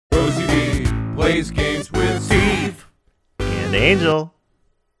plays games with Steve and Angel.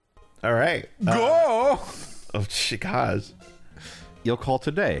 All right. Go! Oh, gosh. You'll call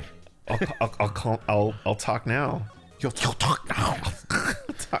today. I'll talk now. You'll talk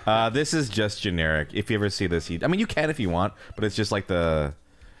now. This is just generic. If you ever see this, I mean, you can if you want, but it's just like the...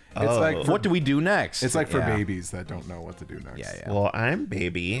 It's like what do we do next? It's like for babies that don't know what to do next. Yeah. Well, I'm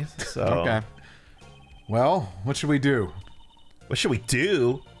baby, so... Okay. Well, what should we do? What should we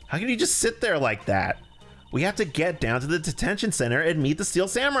do? How can you just sit there like that? We have to get down to the detention center and meet the Steel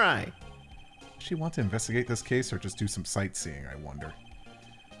Samurai. Does she want to investigate this case or just do some sightseeing, I wonder?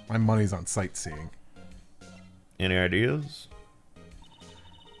 My money's on sightseeing. Any ideas?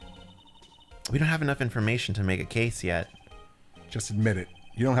 We don't have enough information to make a case yet. Just admit it.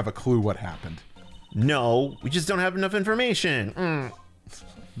 You don't have a clue what happened. No, we just don't have enough information.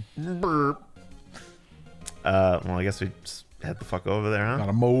 Burp. Well, I guess we just head the fuck over there, huh?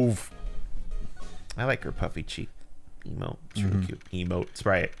 Gotta move. I like her puffy cheek emote. It's really cute. Emote.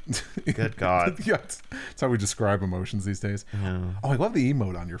 Sprite. Good God. Yeah, that's how we describe emotions these days. Yeah. Oh, I love the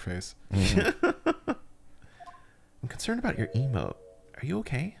emote on your face. I'm concerned about your emote. Are you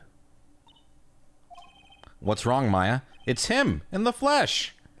okay? What's wrong, Maya? It's him in the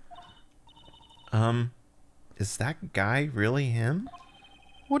flesh. Is that guy really him?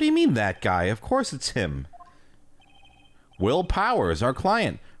 What do you mean, that guy? Of course it's him. Will Powers, our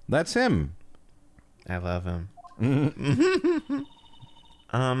client. That's him. I love him.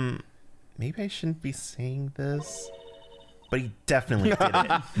 Maybe I shouldn't be saying this, but he definitely did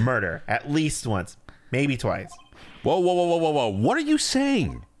it. Murder. At least once. Maybe twice. Whoa. What are you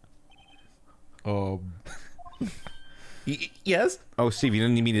saying? Yes? Oh, Steve, you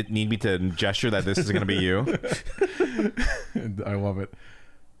didn't need me to gesture that this is going to be you? I love it.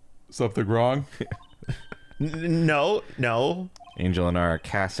 Something wrong? No. Angel and our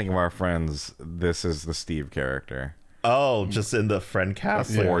casting of our friends, this is the Steve character. Oh, just in the friend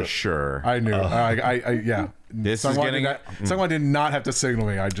cast? For sure. I knew. Yeah. This is getting... Someone did not have to signal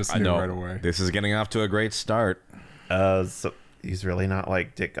me. I just knew right away. This is getting off to a great start. So he's really not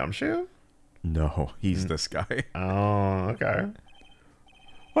like Dick Gumshoe? No, he's this guy. Oh, okay.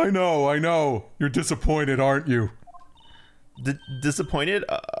 I know. You're disappointed, aren't you? Disappointed?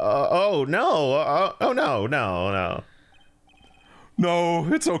 Oh, no. No. No,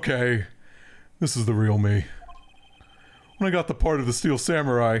 it's okay. This is the real me. When I got the part of the Steel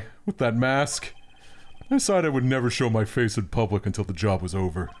Samurai with that mask, I decided I would never show my face in public until the job was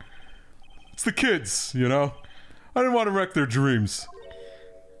over. It's the kids, you know? I didn't want to wreck their dreams.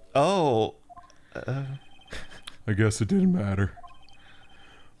 Oh. I guess it didn't matter.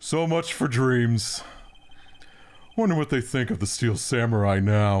 So much for dreams. Wonder what they think of the Steel Samurai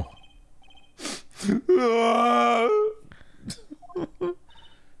now.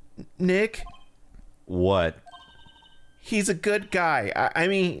 Nick? What? He's a good guy. I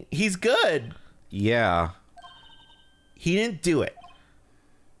mean, he's good. Yeah. He didn't do it.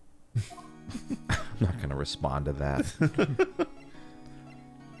 I'm not going to respond to that.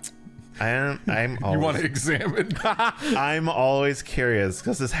 I'm always... You want to examine? I'm always curious,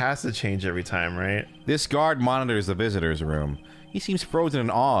 because this has to change every time, right? This guard monitors the visitor's room. He seems frozen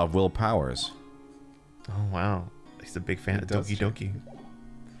in awe of Will Powers. Oh, wow. He's a big fan of Doki Doki.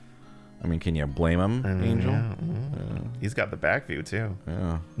 I mean, can you blame him, Angel? Yeah. He's got the back view, too.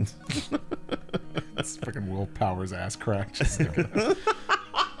 Yeah. That's freaking Will Powers ass crack.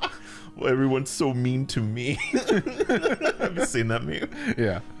 Well, everyone's so mean to me. Have you seen that meme?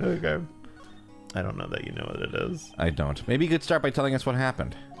 Yeah. Okay. I don't know that you know what it is. I don't. Maybe you could start by telling us what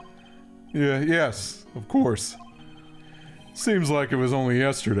happened. Yes, of course. Seems like it was only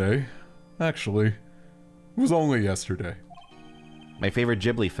yesterday. Actually, it was only yesterday. My favorite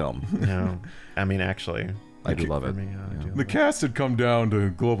Ghibli film. No. I mean, actually. I do love it. The cast had come down to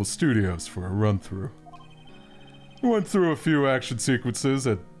Global Studios for a run-through. We went through a few action sequences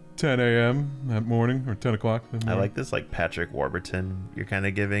at 10 a.m. that morning, or 10 o'clock that morning. I like this, like, Patrick Warburton you're kind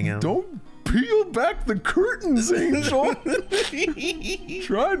of giving him. Don't peel back the curtains, Angel!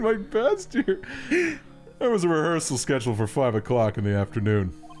 Tried my best here. There was a rehearsal scheduled for 5 o'clock in the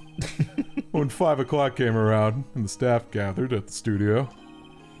afternoon. When 5 o'clock came around, and the staff gathered at the studio,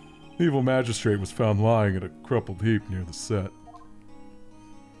 the evil magistrate was found lying in a crumpled heap near the set.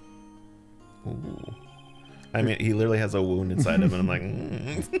 Ooh. I mean, he literally has a wound inside him, and I'm like...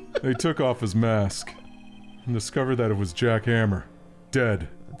 They took off his mask and discovered that it was Jack Hammer, dead.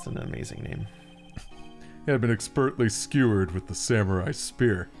 That's an amazing name. He had been expertly skewered with the samurai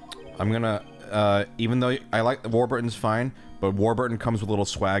spear. I'm gonna, even though I like Warburton's fine, but Warburton comes with a little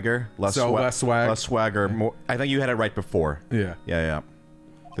swagger. Less swag. Less swagger. More, I think you had it right before. Yeah. Yeah.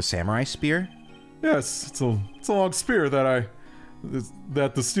 The samurai spear? Yes, it's a long spear that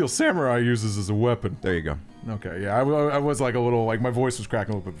the Steel Samurai uses as a weapon. There you go. Okay, yeah, I was like a little, like my voice was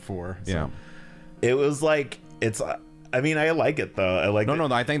cracking a little bit before. So. Yeah. It was like, it's, I mean, I like it though. I like it. No,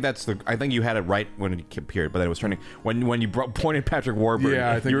 I think I think you had it right when it appeared, but then it was turning, when you pointed Patrick Warburton,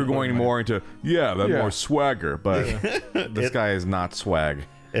 yeah, I think you were going more into, more swagger, but this guy is not swag.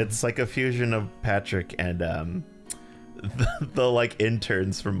 It's like a fusion of Patrick and, the like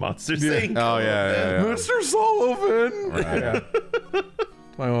interns from Monsters Inc. Oh, yeah. Mr. Sullivan! Right. Yeah.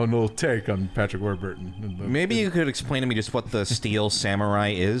 My own little take on Patrick Warburton. Maybe you could explain to me just what the Steel Samurai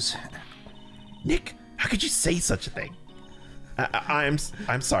is? Nick, how could you say such a thing? I'm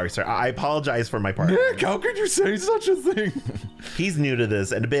sorry, sir. I apologize for my part. Nick, how could you say such a thing? He's new to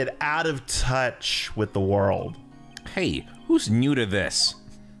this and a bit out of touch with the world. Hey, who's new to this?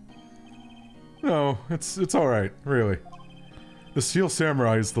 No, it's all right, really. The Steel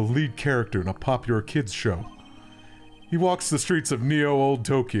Samurai is the lead character in a popular kids show. He walks the streets of Neo-Old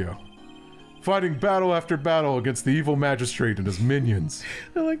Tokyo, fighting battle after battle against the evil magistrate and his minions.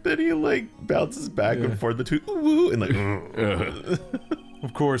 I like that he like bounces back and forth the two and like.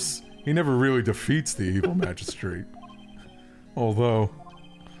 Of course, he never really defeats the evil magistrate. Although,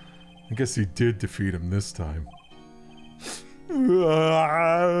 I guess he did defeat him this time. Oh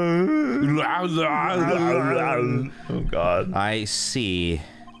God. I see.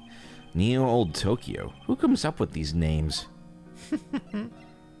 Neo Old Tokyo. Who comes up with these names?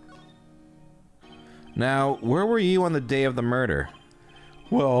 Now, where were you on the day of the murder?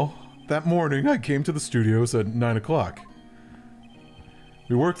 Well, that morning I came to the studios at 9 o'clock.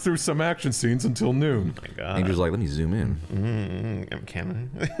 We worked through some action scenes until noon. Oh my God. Angel's like, let me zoom in. Can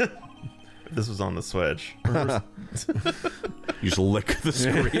I? This was on the Switch. You just lick the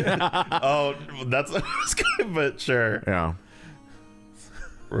screen. Oh, that's what I was going, but sure. Yeah.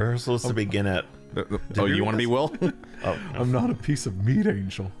 Rehearsal is to begin at. Oh, you want to be Will? Oh, no. I'm not a piece of meat,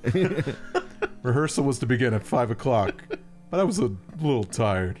 Angel. Rehearsal was to begin at 5 o'clock, but I was a little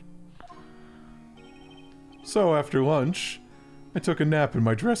tired. So after lunch, I took a nap in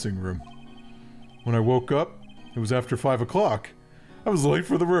my dressing room. When I woke up, it was after 5 o'clock. I was late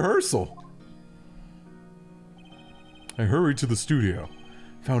for the rehearsal. I hurried to the studio,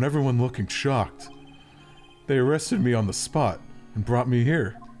 found everyone looking shocked. They arrested me on the spot and brought me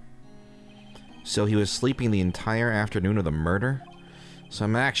here. So he was sleeping the entire afternoon of the murder?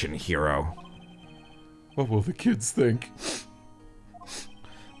 Some action hero. What will the kids think?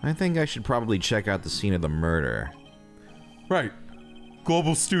 I think I should probably check out the scene of the murder. Right.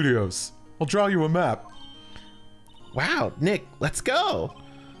 Global Studios. I'll draw you a map. Wow, Nick, let's go.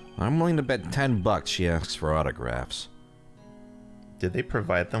 I'm willing to bet $10 she asks for autographs. Did they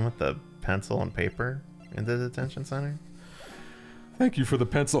provide them with the pencil and paper in the detention center? Thank you for the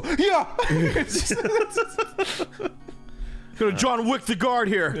pencil. Yeah! Gonna John Wick the guard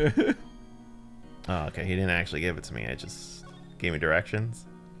here! Oh, okay. He didn't actually give it to me. I just gave me directions.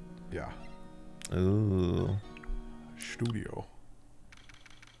 Yeah. Ooh. Studio.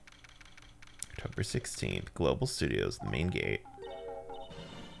 October 16th. Global Studios, the main gate.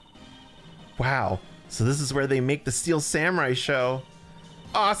 Wow. So this is where they make the Steel Samurai show.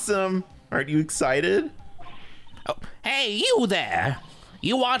 Awesome. Aren't you excited? Oh, hey, you there!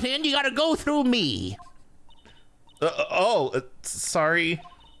 You want in? You gotta go through me. Sorry.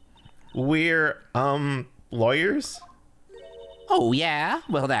 We're, lawyers? Oh, yeah?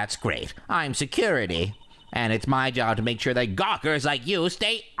 Well, that's great. I'm security. And it's my job to make sure that gawkers like you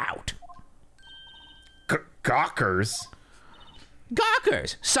stay out. Gawkers?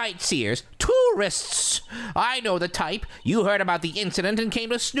 Gawkers, sightseers, tourists. I know the type. You heard about the incident and came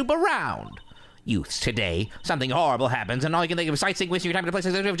to snoop around. Youths today, something horrible happens, and all you can think of is sightseeing, wasting your time to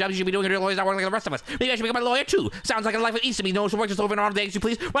places that jobs you should be doing, and your lawyers not working like the rest of us. Maybe I should become a lawyer too. Sounds like a life of ease to me. No one should work just over and on the days you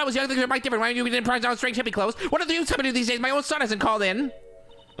please. Why was young things quite different? Why are you in prize down strange hippie clothes? What are the youths coming to these days? My own son hasn't called in.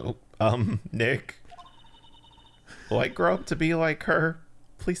 Oh, Nick. Will I grow up to be like her?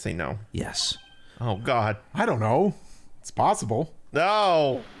 Please say no. Yes. Oh, God. I don't know. It's possible.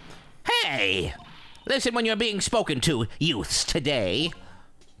 No. Hey! Listen when you're being spoken to, youths today.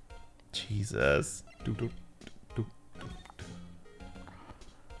 Jesus.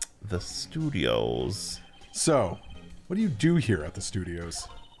 The studios. So, what do you do here at the studios?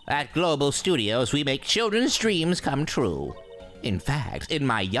 At Global Studios, we make children's dreams come true. In fact, in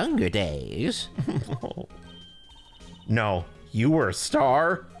my younger days... No, you were a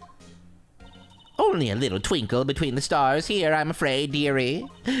star? Only a little twinkle between the stars here, I'm afraid, dearie.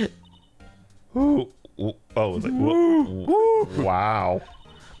 Ooh. Oh, like, wow.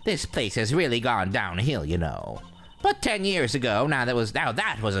 This place has really gone downhill, you know. But 10 years ago, now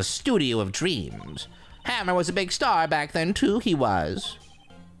that was a studio of dreams. Hammer was a big star back then, too, he was.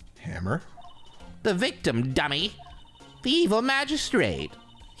 Hammer? The victim, dummy. The evil magistrate.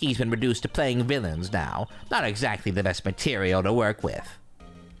 He's been reduced to playing villains now. Not exactly the best material to work with.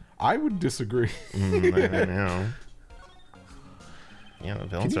 I would disagree. I know. Yeah, the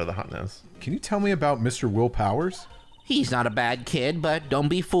villains are the hotness. Can you tell me about Mr. Will Powers? He's not a bad kid, but don't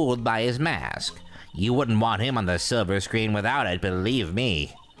be fooled by his mask. You wouldn't want him on the silver screen without it, believe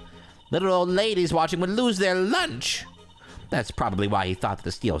me. Little old ladies watching would lose their lunch. That's probably why he thought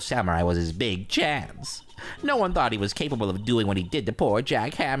the Steel Samurai was his big chance. No one thought he was capable of doing what he did to poor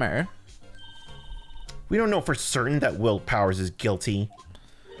Jack Hammer. We don't know for certain that Will Powers is guilty.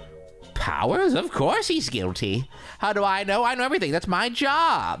 Powers? Of course he's guilty. How do I know? I know everything. That's my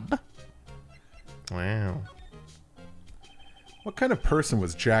job. Wow. What kind of person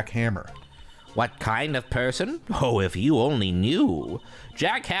was Jack Hammer? What kind of person? Oh, if you only knew.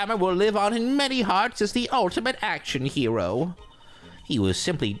 Jack Hammer will live on in many hearts as the ultimate action hero. He was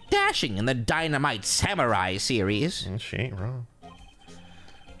simply dashing in the Dynamite Samurai series. She ain't wrong.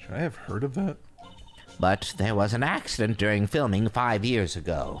 Should I have heard of that? But there was an accident during filming 5 years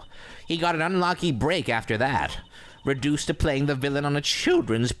ago. He got an unlucky break after that, reduced to playing the villain on a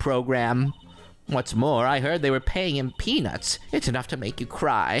children's program. What's more, I heard they were paying him peanuts. It's enough to make you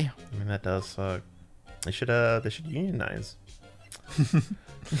cry. I mean, that does suck. They should unionize.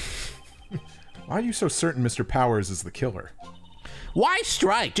 Why are you so certain Mr. Powers is the killer? Why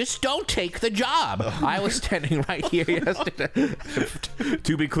strike? Just don't take the job. I was standing right here yesterday.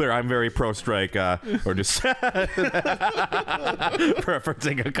 To be clear, I'm very pro-strike, or just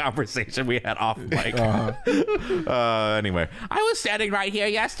referencing a conversation we had off mic. Anyway. I was standing right here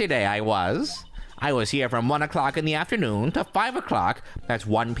yesterday, I was here from 1 o'clock in the afternoon to 5 o'clock. That's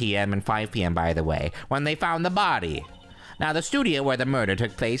 1 p.m. and 5 p.m., by the way, when they found the body. Now, the studio where the murder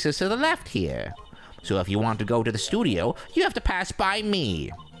took place is to the left here. So if you want to go to the studio, you have to pass by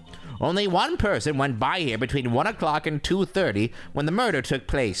me. Only one person went by here between 1 o'clock and 2:30 when the murder took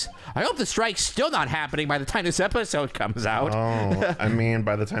place. I hope the strike's still not happening by the time this episode comes out. Oh, I mean,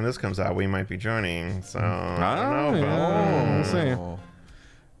 by the time this comes out, we might be joining. So I don't know. We'll see.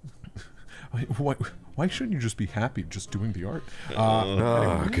 Why shouldn't you just be happy just doing the art?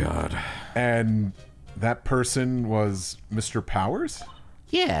 Oh, God. And that person was Mr. Powers?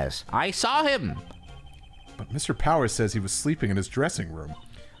 Yes, I saw him. But Mr. Powers says he was sleeping in his dressing room.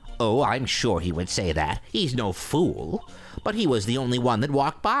 Oh, I'm sure he would say that. He's no fool. But he was the only one that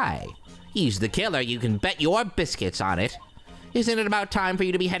walked by. He's the killer, you can bet your biscuits on it. Isn't it about time for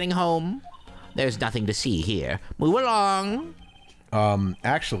you to be heading home? There's nothing to see here. Move along.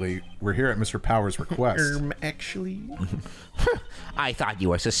 Actually, we're here at Mr. Powers' request. Actually? I thought you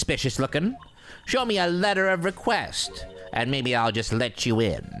were suspicious looking. Show me a letter of request, and maybe I'll just let you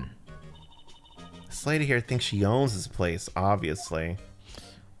in. This lady here thinks she owns this place, obviously.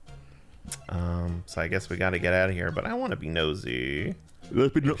 So I guess we gotta get out of here, but I want to be nosy.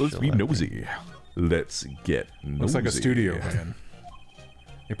 Let's be nosy. Let's get nosy. Looks like a studio van.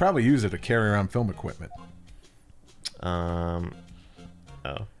 They probably use it to carry around film equipment. Oh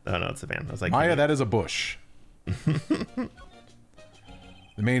no, it's a van. I was like, Maya, that is a bush. The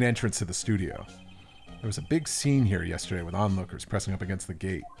main entrance to the studio. There was a big scene here yesterday with onlookers pressing up against the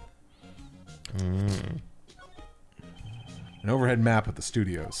gate. An overhead map of the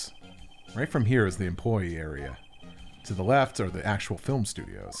studios. Right from here is the employee area. To the left are the actual film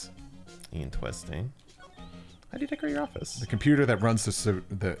studios. Interesting. How do you decorate your office? The computer that runs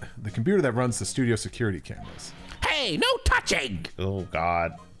the computer that runs the studio security cameras. Hey, no touching! Oh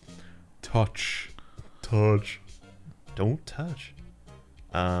God. Touch. Don't touch.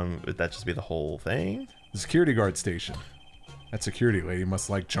 Would that just be the whole thing? The security guard station. That security lady must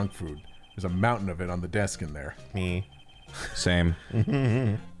like junk food. There's a mountain of it on the desk in there. Me. Same.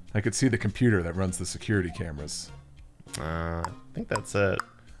 I could see the computer that runs the security cameras. I think that's it.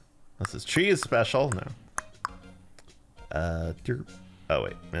 Unless his tree is special. No. Oh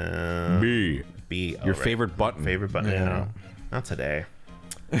wait. B. B. Oh, Your right. favorite button. Favorite button. Yeah. Yeah. Not today.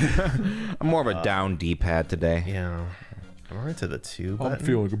 I'm more of a down D-pad today. Yeah. I'm already to the 2 I'm button.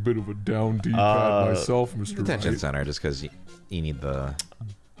 feeling a bit of a down D-pad myself, Mr. Detention Wright. center, just because you need the...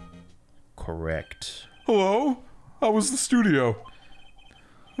 Correct. Hello? How was the studio?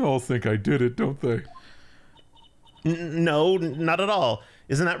 They all think I did it, don't they? No, not at all.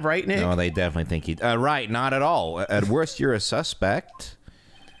 Isn't that right, Nick? No, they definitely think he... right, not at all. At worst, you're a suspect.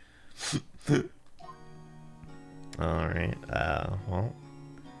 All right. Well.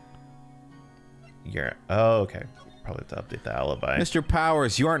 You're... Oh, okay. Probably have to update the alibi. Mr.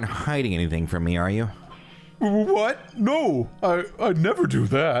 Powers, you aren't hiding anything from me, are you? What? No, I'd never do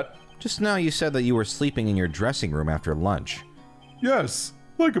that. Just now you said that you were sleeping in your dressing room after lunch. Yes,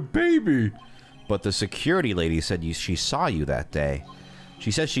 like a baby. But the security lady said she saw you that day. She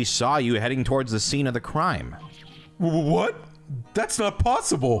says she saw you heading towards the scene of the crime. What? That's not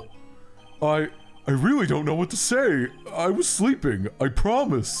possible. I really don't know what to say. I was sleeping, I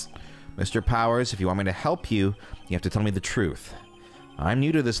promise. Mr. Powers, if you want me to help you, you have to tell me the truth. I'm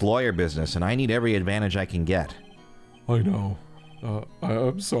new to this lawyer business, and I need every advantage I can get. I know.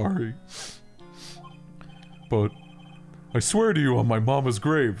 I'm sorry. But I swear to you on my mama's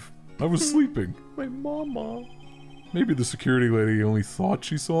grave, I was sleeping. My mama. Maybe the security lady only thought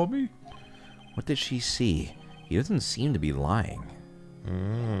she saw me? What did she see? He doesn't seem to be lying.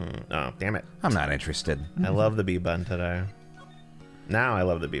 Oh, damn it. I'm not interested. I love the B button today. Now I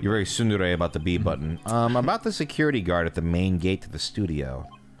love the B button. You're very tsundere about the B button. About the security guard at the main gate to the studio.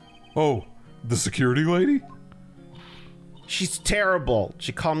 Oh, the security lady? She's terrible.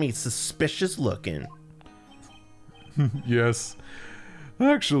 She called me suspicious looking. Yes.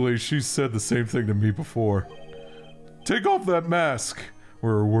 Actually, she said the same thing to me before. Take off that mask,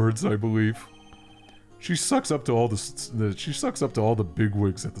 were her words, I believe. She sucks up to all the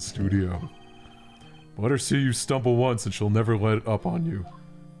bigwigs at the studio. Let her see you stumble once and she'll never let up on you.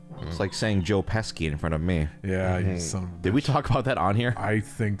 It's like saying Joe Pesci in front of me. Yeah, you son of a Did we bitch. talk about that on here? I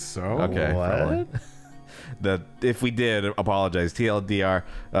think so. Okay. What? probably. That if we did, apologize. TLDR.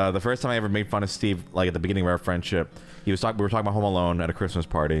 The first time I ever made fun of Steve, like at the beginning of our friendship, we were talking about Home Alone at a Christmas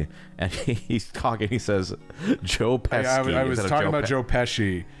party, and he's talking. He says, "Joe Pesci." I was instead of talking about Joe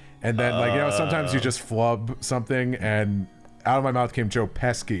Pesci, and then sometimes you just flub something, and out of my mouth came Joe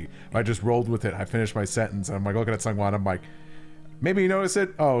Pesci. I just rolled with it. I finished my sentence, and I'm like looking at SungWon. I'm like, maybe you notice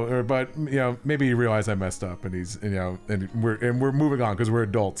it. But maybe you realize I messed up, and he's and we're moving on because we're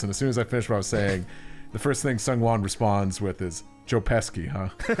adults. And as soon as I finish what I was saying, the first thing SungWon responds with is Joe Pesci, huh?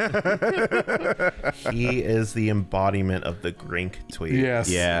 He is the embodiment of the Grink tweet. Yes.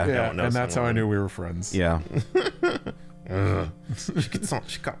 Yeah. Don't know And that's how I someone. knew we were friends. Yeah.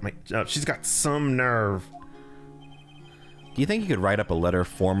 She's got some nerve. Do you think you could write up a letter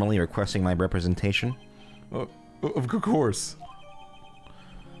formally requesting my representation? Of course.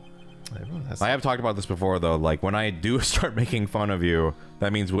 I have talked about this before, though. Like, when I do start making fun of you,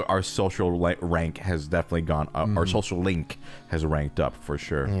 that means our social rank has definitely gone up. Our social link has ranked up for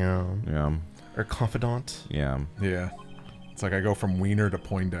sure. Yeah. Yeah. Or confidant. Yeah. Yeah. It's like I go from Wiener to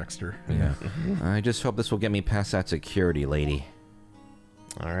Poindexter. Yeah. I just hope this will get me past that security lady.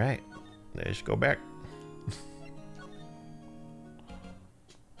 All right. They should go back.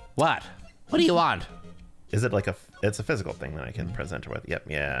 What? What do you want? Is it like it's a physical thing that I can present her with? Yep.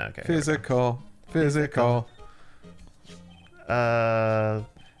 Yeah. Okay. Physical.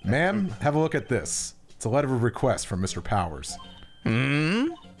 Ma'am, have a look at this. It's a letter of request from Mr. Powers.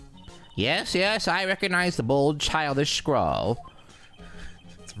 Yes, I recognize the bold, childish scrawl.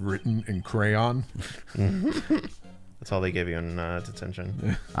 It's written in crayon. That's all they give you in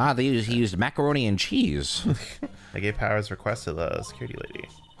detention. He used macaroni and cheese. I gave Powers' request to the security lady.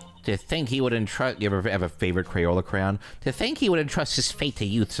 To think he would entrust... You ever have a favorite Crayola crayon? To think he would entrust his fate to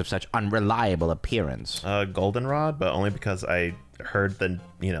youths of such unreliable appearance. Goldenrod, but only because I heard the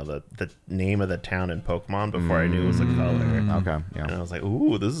name of the town in Pokemon before I knew it was a color. Okay, yeah. And I was like,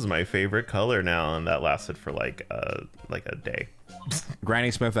 ooh, this is my favorite color now, and that lasted for like a day.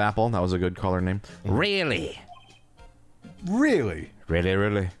 Granny Smith Apple, that was a good color name. Really? Really?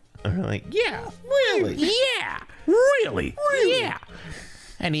 Really? I'm like, yeah, really? Yeah! Really? Yeah!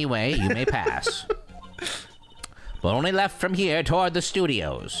 Anyway, you may pass. But only left from here toward the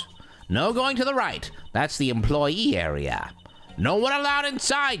studios. No going to the right. That's the employee area. No one allowed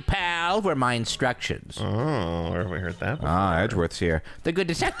inside, pal, were my instructions. Oh, where have we heard that before? Edgeworth's here. The good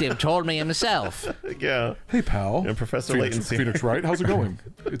detective told me himself. Yeah. Hey, pal. And Professor Layton's here. Phoenix Wright, how's it going?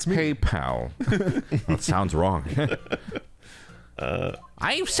 It's me. Hey, pal. That sounds wrong.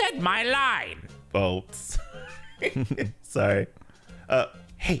 I've said my line. Oh, sorry.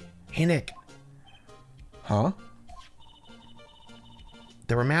 Hey, Nick. Huh?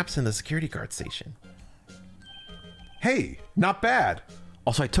 There were maps in the security guard station. Hey, not bad.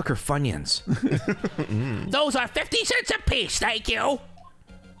 Also, I took her Funyuns. Those are 50 cents apiece, thank you.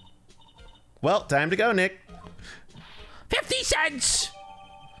 Well, time to go, Nick. 50 cents!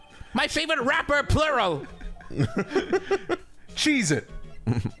 My favorite rapper, plural. Cheese it.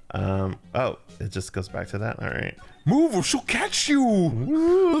 Oh, it just goes back to that. All right. Move or she'll catch you.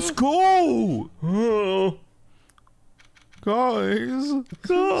 Let's go. Oh, Guys.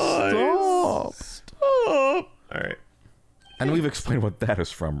 stop. All right. And we've explained what that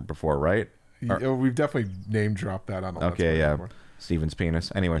is from before, right? We've definitely name dropped that on the Let's Okay, Play yeah. before. Steven's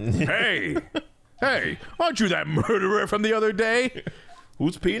penis. Anyway. Hey! Hey! Aren't you that murderer from the other day?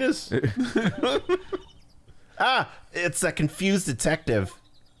 Whose penis? It's that confused detective.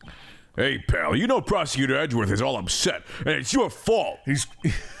 Hey, pal, you know Prosecutor Edgeworth is all upset, and it's your fault. He's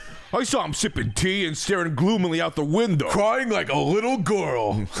I saw him sipping tea and staring gloomily out the window. crying like a little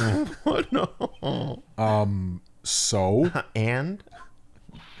girl. Oh, no. So? And?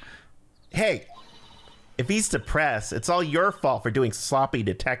 Hey, if he's depressed, it's all your fault for doing sloppy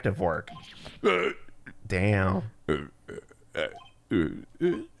detective work. Damn.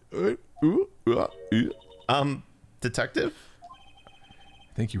 Detective?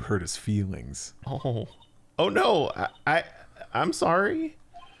 I think you hurt his feelings. Oh no. I'm sorry.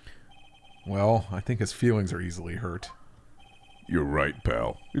 Well, I think his feelings are easily hurt. You're right,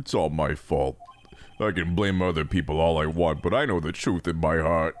 pal. It's all my fault. I can blame other people all I want, but I know the truth in my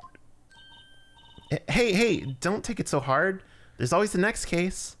heart. Hey, don't take it so hard. There's always the next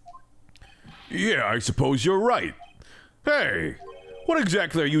case. Yeah, I suppose you're right. Hey, what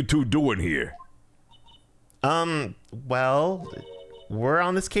exactly are you two doing here? Well, we're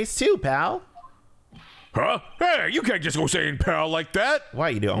on this case too, pal. Huh? Hey, you can't just go saying pal like that. Why,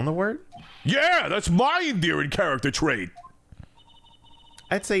 you do own the word? Yeah, that's my endearing character trait.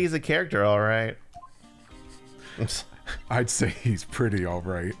 I'd say he's a character, all right. I'd say he's pretty all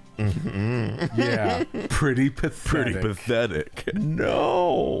right. Yeah, pretty pathetic. Pretty pathetic.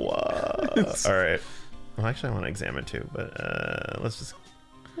 No. All right. Well, actually, I want to examine too, but let's just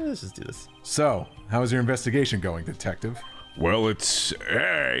do this. So, how's your investigation going, detective? Well,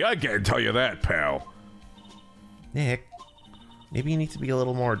 hey, I can't tell you that, pal. Nick, maybe you need to be a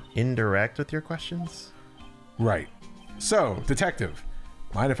little more indirect with your questions. Right. So, detective,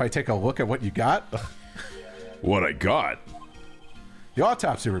 mind if I take a look at what you got? What I got? The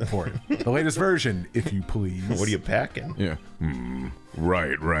autopsy report. The latest version, if you please. What are you packing? Yeah.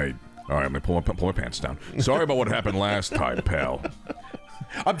 Right. All right, let me pull my pants down. Sorry about what happened last time, pal.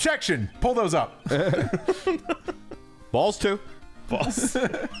 Objection! Pull those up. Balls too. Boss. All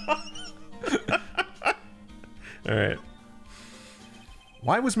right.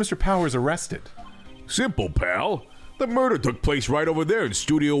 Why was Mr. Powers arrested? Simple, pal. The murder took place right over there in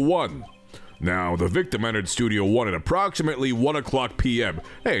Studio 1. Now, the victim entered Studio 1 at approximately 1 o'clock p.m.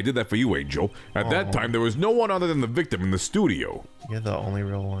 Hey, I did that for you, Angel. At that time, there was no one other than the victim in the studio. You're the only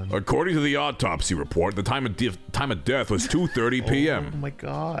real one. According to the autopsy report, the time of death was 2:30 p.m. Oh my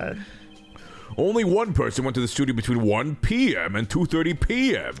god. Only one person went to the studio between 1 p.m. and 2:30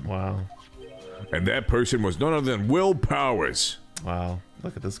 p.m. Wow. And that person was none other than Will Powers. Wow.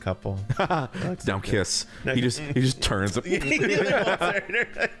 Look at this couple. Now kiss. He just turns.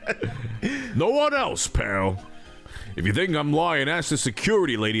 No one else, pal. If you think I'm lying, ask the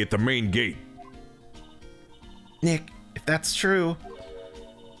security lady at the main gate. Nick, if that's true,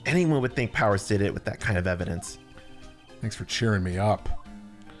 anyone would think Powers did it with that kind of evidence. Thanks for cheering me up.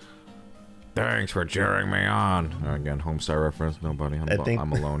 Thanks for cheering me on. Again, Homestar reference. Nobody.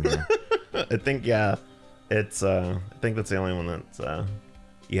 I'm alone here. I think, yeah. It's, I think that's the only one that's,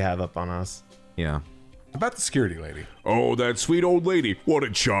 you have up on us. Yeah. About the security lady. Oh, that sweet old lady. What a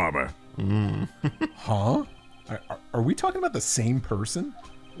charmer. Huh? Are we talking about the same person?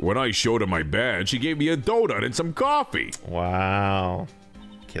 When I showed her my badge, she gave me a donut and some coffee. Wow.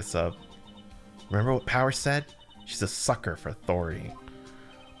 Kiss up. Remember what Powers said? She's a sucker for authority.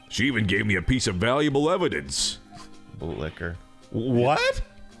 She even gave me a piece of valuable evidence. Bootlicker. What?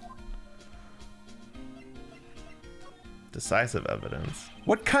 Decisive evidence.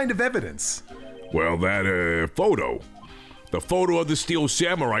 What kind of evidence? Well, that, photo. The photo of the Steel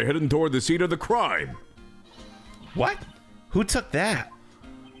Samurai heading toward the scene of the crime. What? Who took that?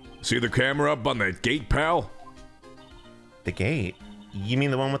 See the camera up on that gate, pal? The gate? You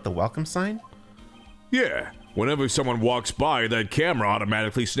mean the one with the welcome sign? Yeah. Whenever someone walks by, that camera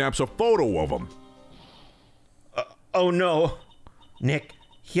automatically snaps a photo of them. Oh no. Nick,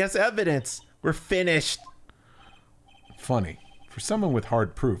 he has evidence. We're finished. Funny. For someone with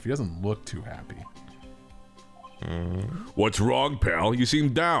hard proof, he doesn't look too happy. What's wrong, pal? You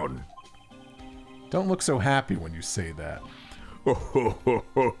seem down. Don't look so happy when you say that. Ho ho ho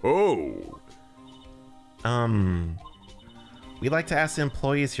ho ho. We'd like to ask the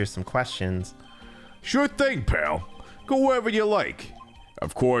employees here some questions. Sure thing, pal. Go wherever you like.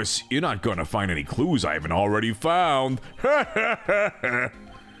 Of course, you're not gonna find any clues I haven't already found.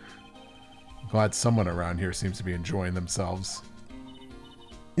 Glad someone around here seems to be enjoying themselves.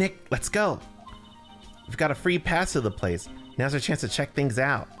 Nick, let's go. We've got a free pass to the place. Now's our chance to check things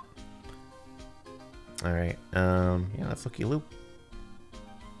out. All right. Yeah, let's looky loop.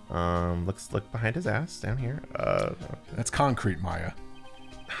 Look behind his ass down here. That's concrete, Maya.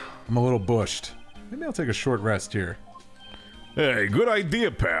 I'm a little bushed. Maybe I'll take a short rest here. Hey, good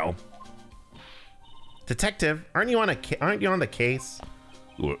idea, pal. Detective, aren't you on the case?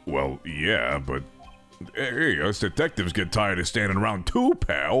 Well, yeah, but hey, us detectives get tired of standing around too,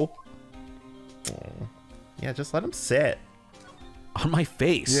 pal. Yeah, just let him sit. On my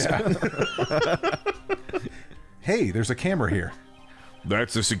face. Yeah. Hey, there's a camera here.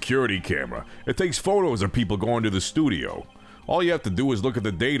 That's a security camera. It takes photos of people going to the studio. All you have to do is look at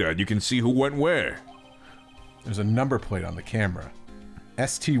the data and you can see who went where. There's a number plate on the camera.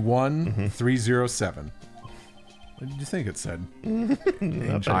 ST1307. What did you think it said?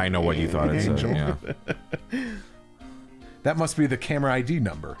 Angel. I know what you thought it said. Angel. Yeah. That must be the camera ID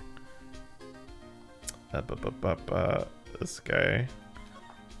number. This guy.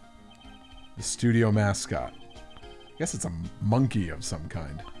 The studio mascot. I guess it's a monkey of some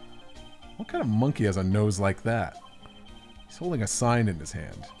kind. What kind of monkey has a nose like that? He's holding a sign in his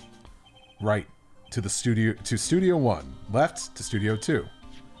hand. Right to Studio 1. Left to Studio 2.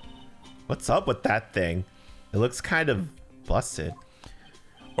 What's up with that thing? It looks kind of busted.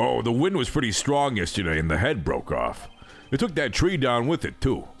 Oh, the wind was pretty strong yesterday and the head broke off. It took that tree down with it,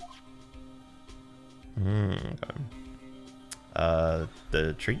 too.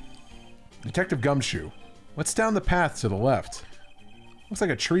 The tree? Detective Gumshoe. What's down the path to the left? Looks like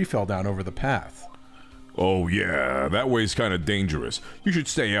a tree fell down over the path. Oh, yeah, that way's kind of dangerous. You should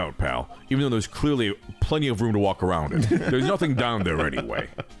stay out, pal, even though there's clearly plenty of room to walk around it. There's nothing down there anyway.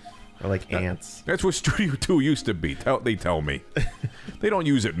 Or like ants. That's where Studio 2 used to be, they tell me. They don't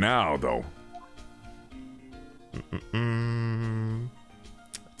use it now, though.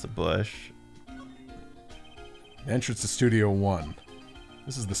 It's a bush. Entrance to Studio 1.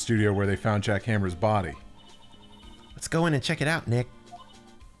 This is the studio where they found Jack Hammer's body. Let's go in and check it out, Nick.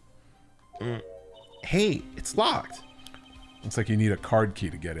 Hey, it's locked. Looks like you need a card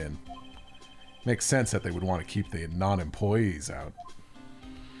key to get in. Makes sense that they would want to keep the non-employees out.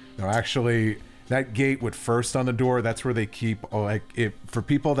 No, actually, that gate with first on the door, that's where they keep, for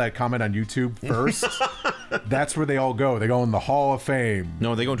people that comment on YouTube first, that's where they all go. They go in the Hall of Fame.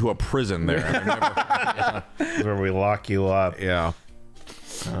 No, they go into a prison there. And That's where we lock you up. yeah.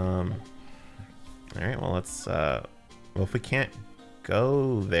 All right, well, let's, well, if we can't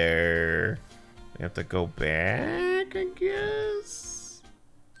go there, we have to go back, I guess.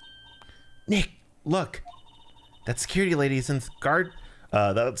 Nick, look. That security lady is in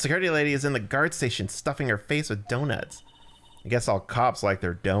the security lady is in the guard station stuffing her face with donuts. I guess all cops like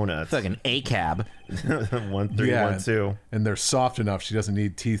their donuts. It's like an A-cab. 1312. And they're soft enough she doesn't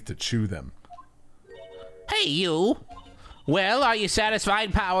need teeth to chew them. Hey, you. Well, are you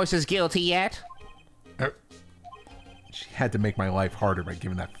satisfied Powers is guilty yet? She had to make my life harder by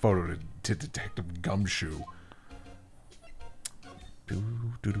giving that photo to Detective Gumshoe.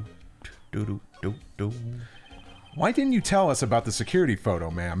 Why didn't you tell us about the security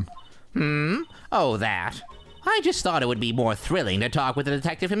photo, ma'am? Oh, that. I just thought it would be more thrilling to talk with the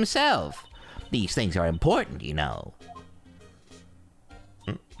detective himself. These things are important, you know.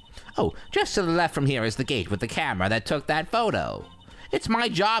 Oh, just to the left from here is the gate with the camera that took that photo. It's my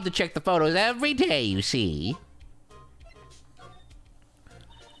job to check the photos every day, you see.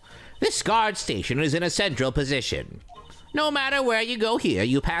 This guard station is in a central position. No matter where you go here,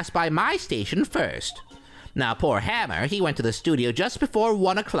 you pass by my station first. Now, poor Hammer, he went to the studio just before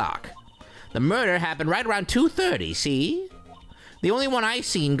 1 o'clock. The murder happened right around 2:30, see? The only one I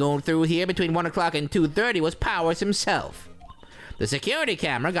seen going through here between 1 o'clock and 2:30 was Powers himself. The security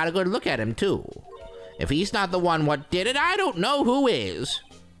camera got a good look at him, too. If he's not the one what did it, I don't know who is.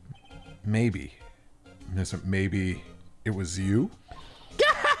 Maybe. Maybe it was you?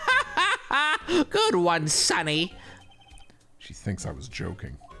 Good one, Sonny. She thinks I was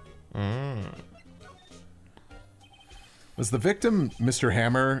joking. Was the victim, Mr.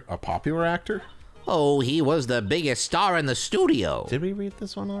 Hammer, a popular actor? Oh, he was the biggest star in the studio. Did we read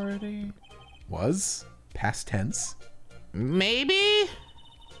this one already? Was? Past tense? Maybe?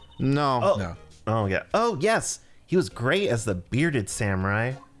 No. Oh. No. Oh, yeah. Oh, yes. He was great as the bearded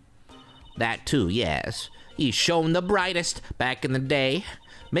samurai. That too, yes. He's shown the brightest back in the day.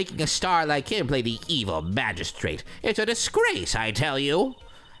 Making a star like him play the evil magistrate. It's a disgrace, I tell you.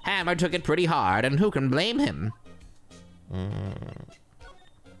 Hammer took it pretty hard, and who can blame him?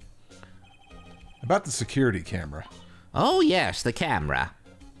 About the security camera. Oh, yes, the camera.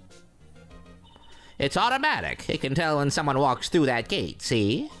 It's automatic. It can tell when someone walks through that gate,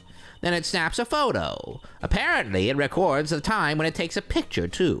 see? Then it snaps a photo. Apparently, it records the time when it takes a picture,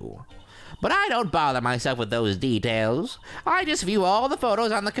 too. But I don't bother myself with those details. I just view all the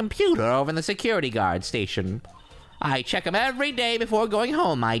photos on the computer over in the security guard station. I check them every day before going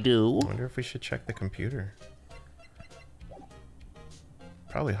home, I do. I wonder if we should check the computer.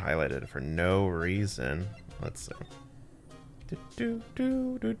 Probably highlighted it for no reason. Let's see. Do,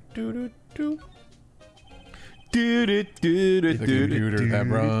 do, do, do, do, do. The computer that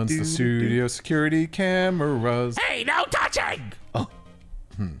runs the studio security cameras. Hey, no touching!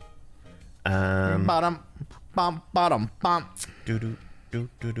 Bottom. Bottom. Do do do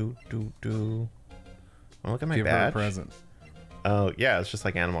do do do do. Oh, look at my Give her a badge. present. Oh yeah, it's just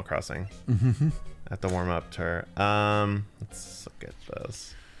like Animal Crossing. At the warm up tour. Let's look at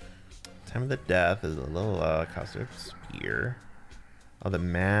this. Time of the death is a little costume spear. Oh, the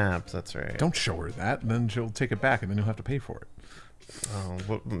maps. That's right. Don't show her that, and then she'll take it back, and then you'll have to pay for it. Oh,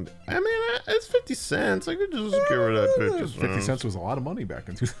 I mean, it's 50 cents. I could just give her that 50 cents. 50 cents was a lot of money back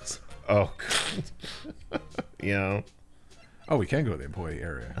in 2000. Oh, God. You know. Oh, we can go to the employee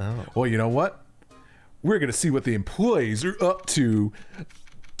area. Oh. Well, you know what? We're going to see what the employees are up to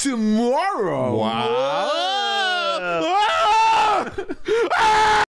tomorrow. Wow. Ah!